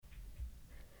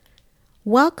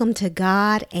Welcome to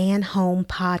God and Home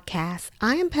Podcast.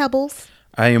 I am Pebbles.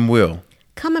 I am Will.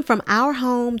 Coming from our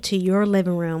home to your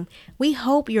living room, we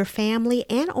hope your family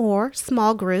and or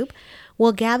small group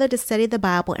will gather to study the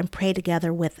Bible and pray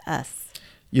together with us.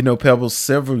 You know, Pebbles,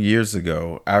 several years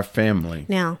ago, our family,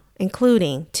 Now,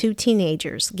 including 2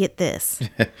 teenagers, get this.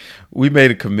 we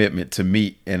made a commitment to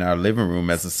meet in our living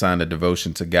room as a sign of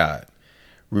devotion to God.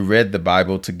 We read the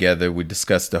Bible together. We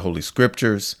discussed the Holy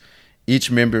Scriptures.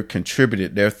 Each member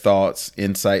contributed their thoughts,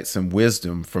 insights, and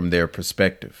wisdom from their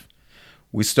perspective.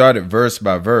 We started verse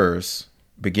by verse,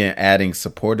 began adding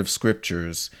supportive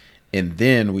scriptures, and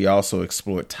then we also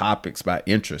explored topics by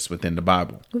interest within the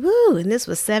Bible. Woo, and this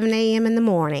was 7 a.m. in the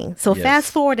morning. So Yes.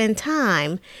 Fast forward in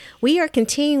time, we are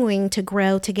continuing to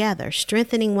grow together,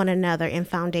 strengthening one another in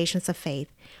foundations of faith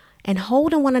and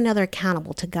holding one another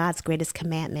accountable to God's greatest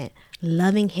commandment,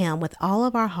 loving Him with all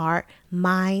of our heart,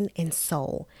 mind, and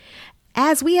soul.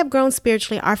 As we have grown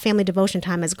spiritually, our family devotion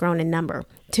time has grown in number,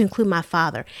 to include my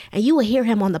father, and you will hear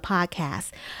him on the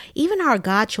podcast. Even our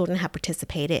godchildren have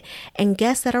participated, and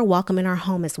guests that are welcome in our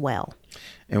home as well.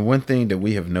 And one thing that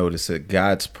we have noticed that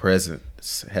God's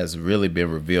presence has really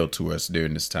been revealed to us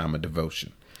during this time of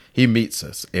devotion. He meets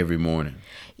us every morning.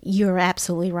 You're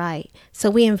absolutely right. So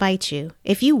we invite you,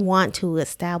 if you want to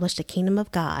establish the kingdom of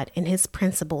God and His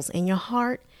principles in your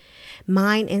heart,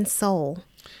 mind, and soul,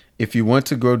 If you want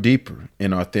to grow deeper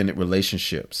in authentic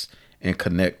relationships and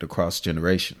connect across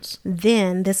generations,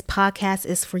 then this podcast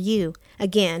is for you.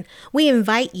 Again, we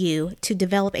invite you to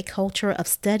develop a culture of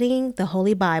studying the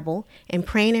Holy Bible and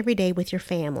praying every day with your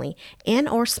family and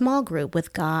or small group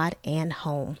with God and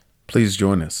home. please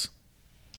join us.